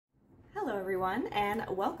everyone, and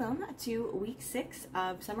welcome to week 6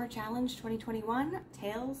 of Summer Challenge 2021,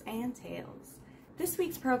 Tales and Tales. This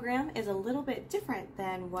week's program is a little bit different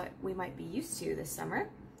than what we might be used to this summer,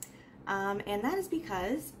 and that is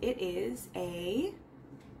because it is a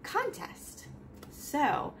contest.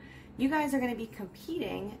 So, you guys are going to be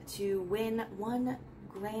competing to win one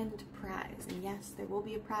grand prize, and yes, there will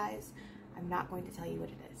be a prize. I'm not going to tell you what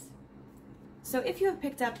it is. So if you have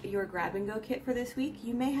picked up your grab and go kit for this week,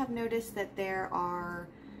 you may have noticed that there are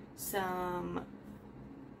some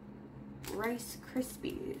Rice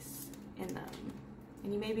Krispies in them,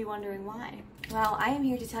 and you may be wondering why. Well, I am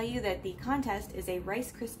here to tell you that the contest is a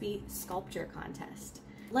Rice Krispie sculpture contest.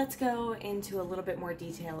 Let's go into a little bit more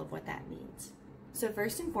detail of what that means. So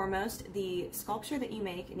first and foremost, the sculpture that you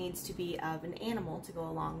make needs to be of an animal to go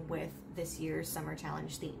along with this year's Summer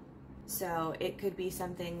Challenge theme. So it could be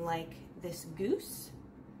something like this goose,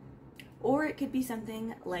 or it could be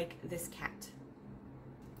something like this cat.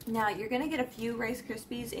 Now, you're going to get a few Rice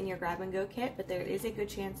Krispies in your grab and go kit, but there is a good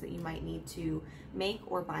chance that you might need to make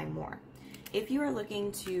or buy more. If you are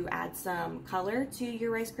looking to add some color to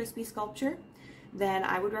your Rice Krispie sculpture, then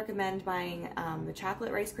I would recommend buying the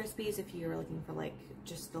chocolate Rice Krispies if you're looking for like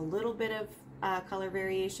just a little bit of color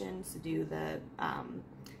variations to do the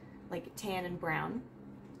like tan and brown.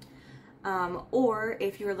 Or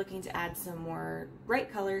if you are looking to add some more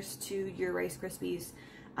bright colors to your Rice Krispies,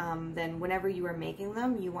 then whenever you are making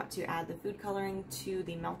them, you want to add the food coloring to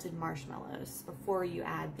the melted marshmallows before you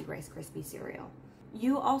add the Rice Krispie cereal.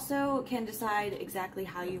 You also can decide exactly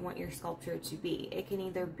how you want your sculpture to be. It can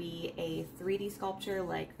either be a 3D sculpture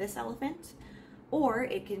like this elephant, or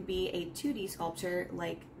it can be a 2D sculpture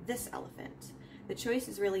like this elephant. The choice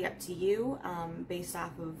is really up to you based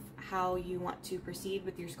off of how you want to proceed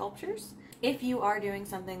with your sculptures. If you are doing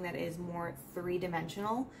something that is more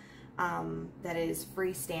three-dimensional, that is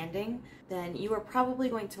freestanding, then you are probably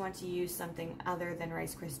going to want to use something other than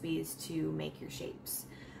Rice Krispies to make your shapes.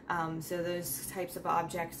 So those types of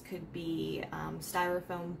objects could be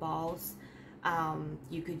styrofoam balls.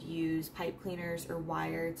 You could use pipe cleaners or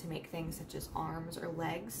wire to make things such as arms or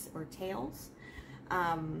legs or tails.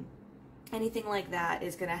 Anything like that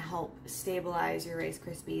is going to help stabilize your Rice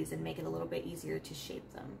Krispies and make it a little bit easier to shape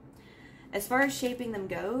them. As far as shaping them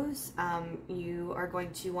goes, you are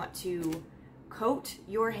going to want to coat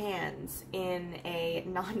your hands in a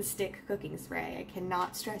non-stick cooking spray. I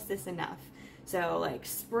cannot stress this enough. So like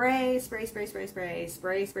spray, spray, spray, spray, spray,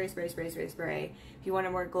 spray, spray, spray, spray, spray, spray. If you want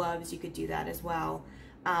to wear gloves, you could do that as well.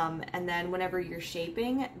 And then whenever you're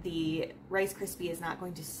shaping, the Rice Krispie is not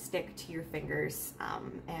going to stick to your fingers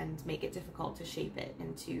and make it difficult to shape it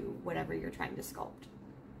into whatever you're trying to sculpt.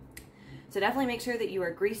 So definitely make sure that you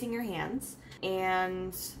are greasing your hands,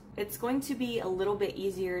 and it's going to be a little bit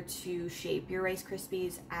easier to shape your Rice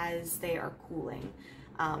Krispies as they are cooling.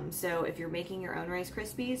 So if you're making your own Rice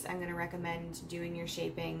Krispies, I'm going to recommend doing your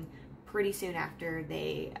shaping pretty soon after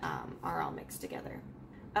they are all mixed together.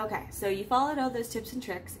 Okay, so you followed all those tips and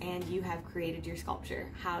tricks and you have created your sculpture.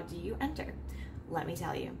 How do you enter? Let me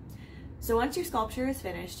tell you. So once your sculpture is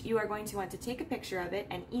finished, you are going to want to take a picture of it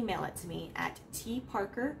and email it to me at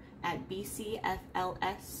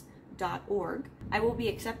tparker@bcfls.org. I will be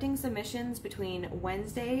accepting submissions between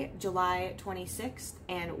Wednesday, July 26th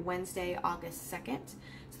and Wednesday, August 2nd.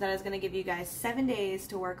 So that is going to give you guys 7 days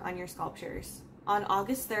to work on your sculptures. On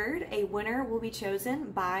August 3rd, a winner will be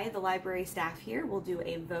chosen by the library staff here. We'll do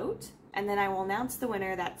a vote, and then I will announce the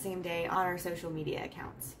winner that same day on our social media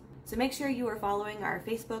accounts. So make sure you are following our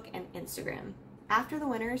Facebook and Instagram. After the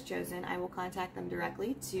winner is chosen, I will contact them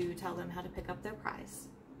directly to tell them how to pick up their prize.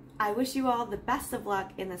 I wish you all the best of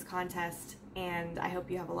luck in this contest, and I hope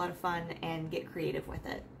you have a lot of fun and get creative with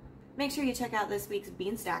it. Make sure you check out this week's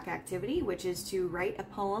Beanstack activity, which is to write a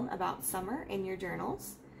poem about summer in your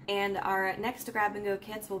journals. And our next grab and go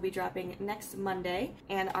kits will be dropping next Monday,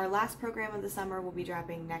 and our last program of the summer will be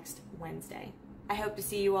dropping next Wednesday. I hope to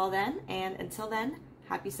see you all then, and until then,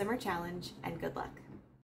 happy Summer Challenge and good luck.